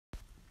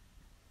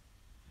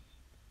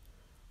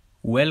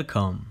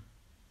Welcome!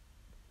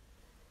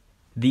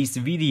 This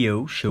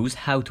video shows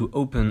how to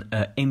open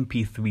a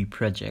MP3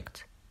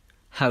 project,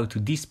 how to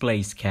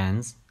display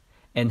scans,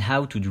 and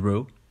how to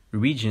draw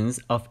regions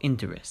of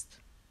interest.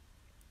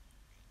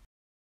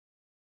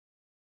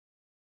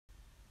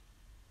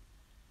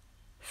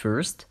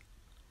 First,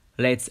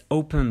 let's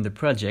open the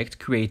project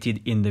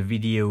created in the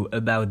video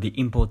about the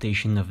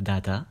importation of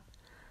data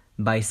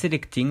by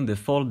selecting the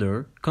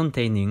folder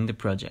containing the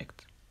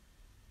project.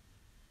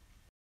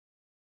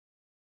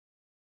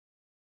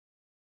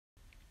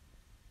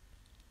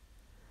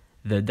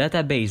 The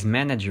database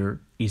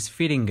manager is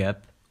filling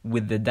up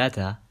with the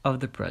data of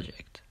the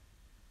project.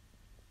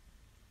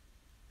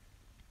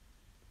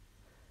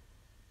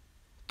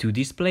 To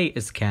display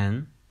a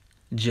scan,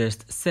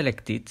 just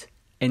select it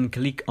and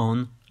click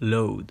on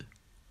Load.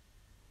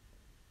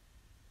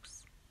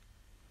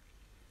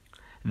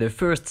 The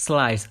first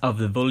slice of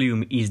the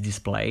volume is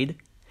displayed,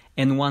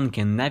 and one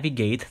can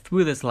navigate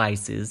through the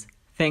slices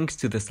thanks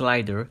to the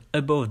slider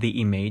above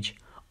the image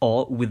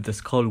or with the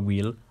scroll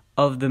wheel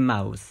of the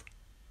mouse.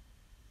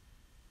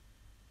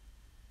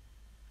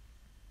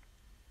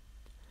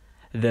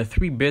 The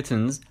three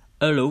buttons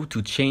allow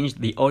to change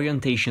the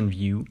orientation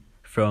view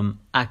from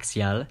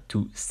axial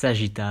to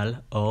sagittal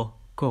or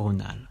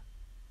coronal.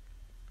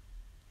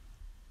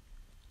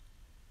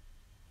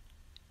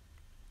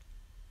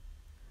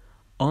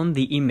 On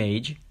the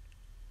image,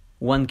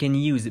 one can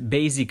use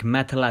basic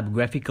MATLAB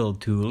graphical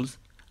tools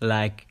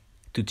like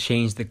to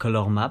change the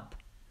color map,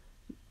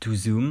 to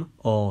zoom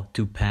or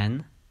to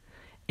pan,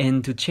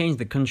 and to change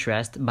the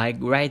contrast by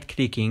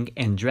right-clicking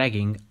and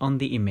dragging on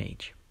the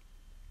image.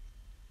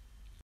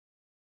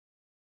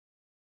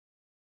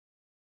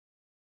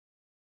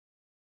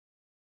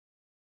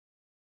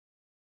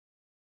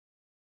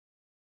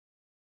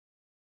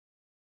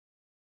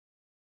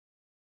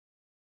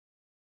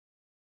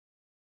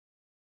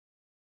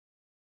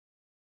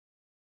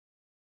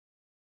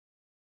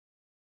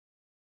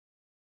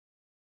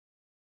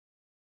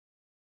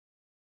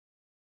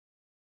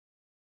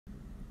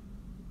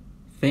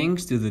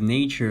 Thanks to the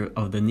nature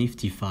of the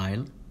Nifty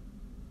file,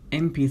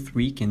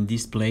 MP3 can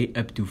display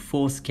up to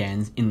 4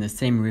 scans in the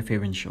same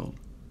referential,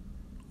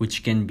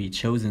 which can be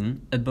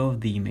chosen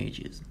above the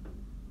images.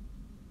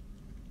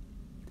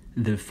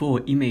 The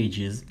 4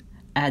 images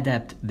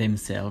adapt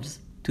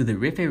themselves to the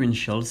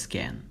referential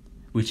scan,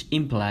 which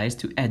implies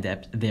to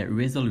adapt their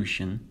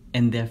resolution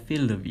and their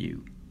field of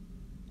view.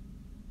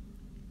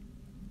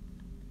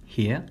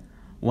 Here,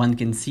 one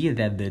can see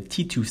that the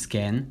T2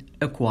 scan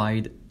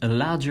acquired a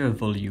larger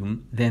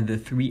volume than the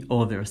 3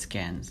 other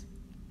scans.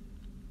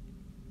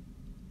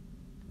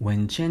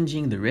 When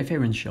changing the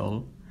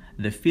referential,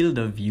 the field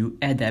of view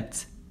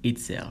adapts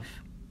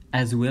itself,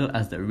 as well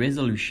as the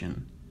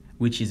resolution,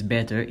 which is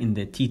better in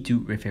the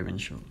T2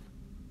 referential.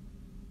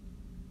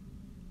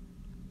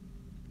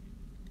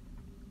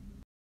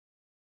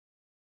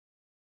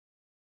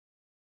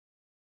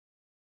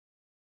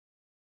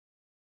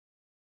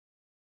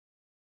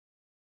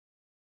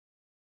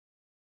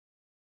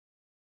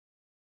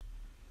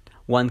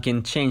 One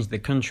can change the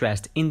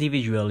contrast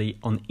individually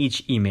on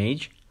each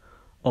image,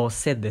 or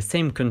set the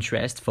same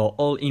contrast for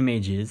all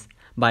images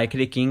by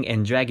clicking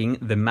and dragging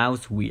the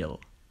mouse wheel.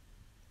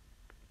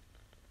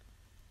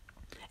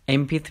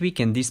 MP3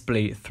 can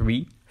display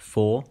 3,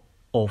 4,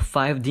 or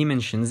 5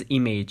 dimensions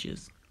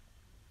images.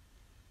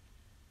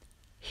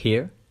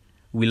 Here,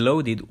 we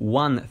loaded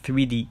 1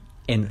 3D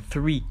and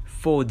 3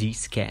 4D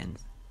scans.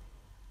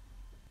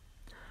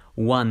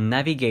 One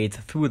navigates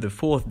through the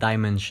 4th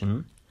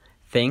dimension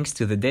thanks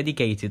to the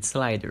dedicated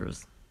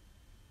sliders.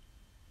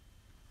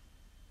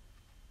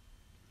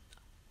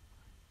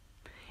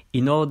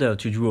 In order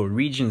to draw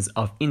regions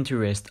of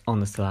interest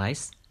on a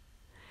slice,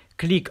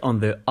 click on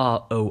the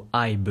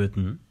ROI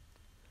button,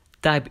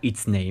 type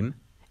its name,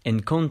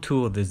 and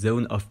contour the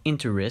zone of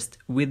interest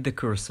with the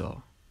cursor.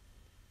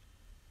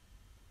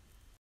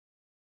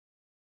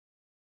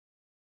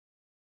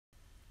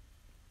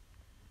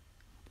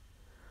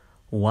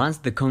 Once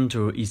the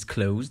contour is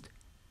closed,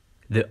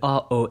 the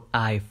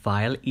ROI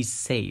file is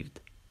saved.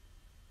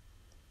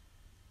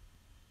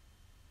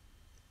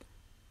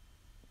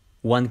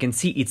 One can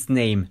see its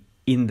name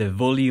in the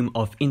volume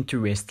of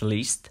interest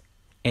list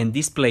and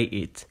display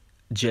it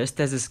just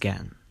as a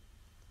scan.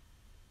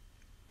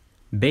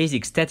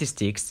 Basic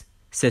statistics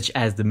such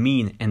as the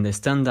mean and the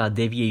standard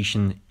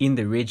deviation in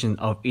the region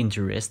of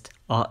interest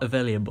are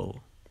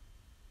available.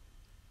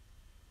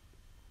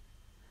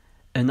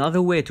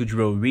 Another way to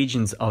draw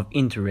regions of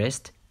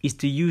interest is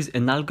to use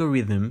an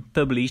algorithm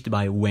published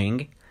by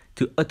Wang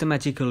to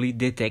automatically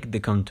detect the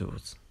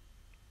contours.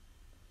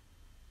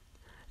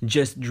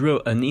 Just draw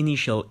an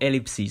initial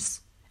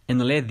ellipsis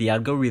and let the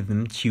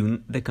algorithm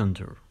tune the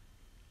contour.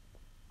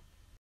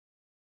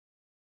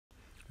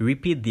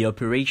 Repeat the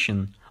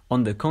operation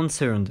on the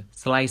concerned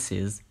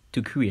slices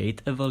to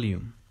create a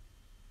volume.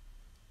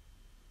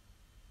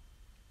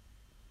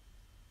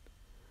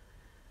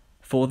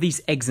 For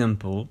this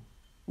example,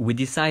 we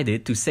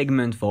decided to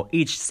segment for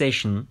each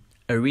session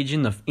a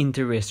region of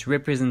interest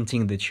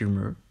representing the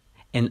tumor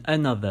and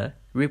another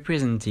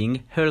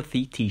representing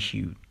healthy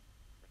tissue.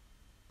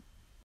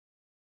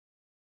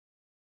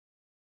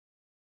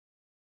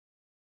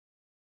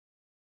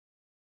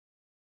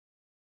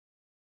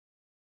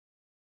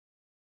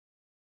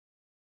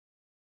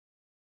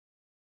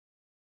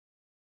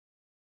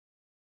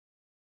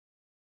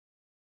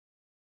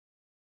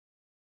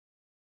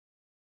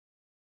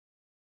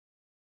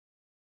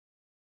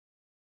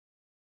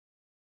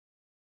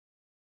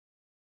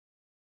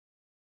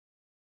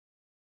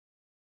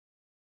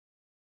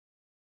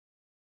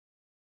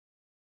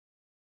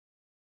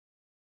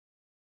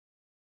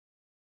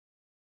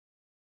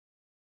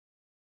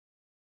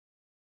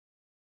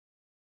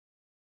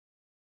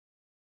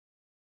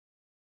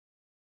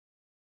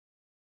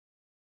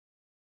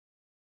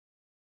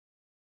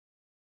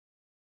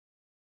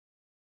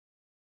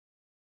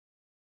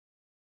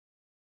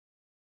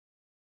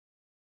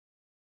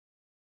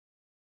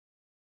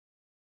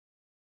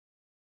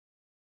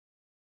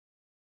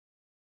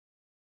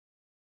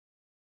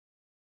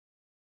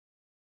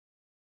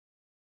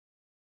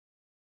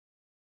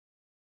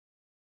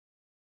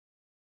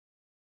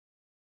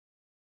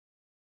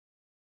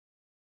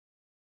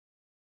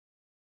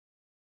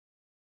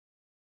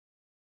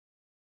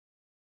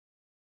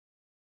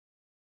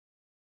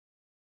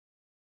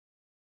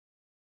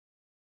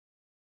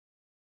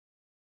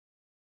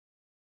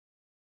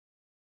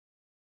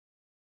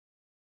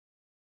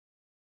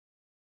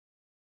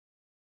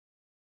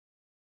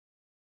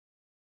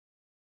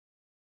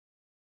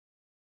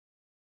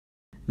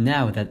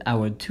 Now that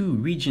our two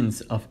regions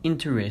of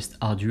interest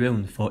are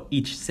drawn for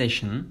each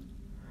session,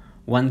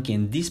 one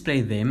can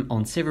display them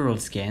on several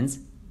scans,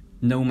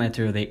 no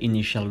matter their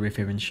initial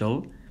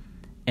referential,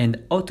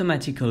 and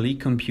automatically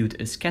compute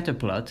a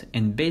scatterplot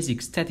and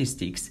basic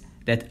statistics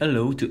that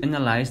allow to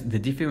analyze the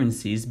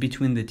differences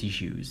between the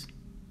tissues.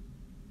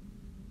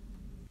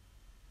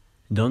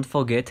 Don't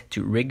forget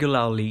to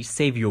regularly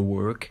save your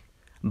work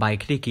by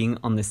clicking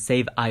on the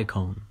Save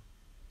icon.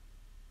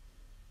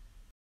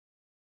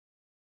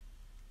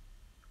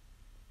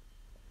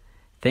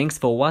 Thanks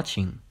for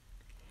watching.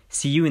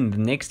 See you in the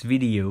next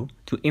video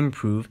to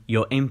improve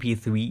your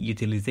MP3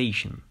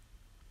 utilization.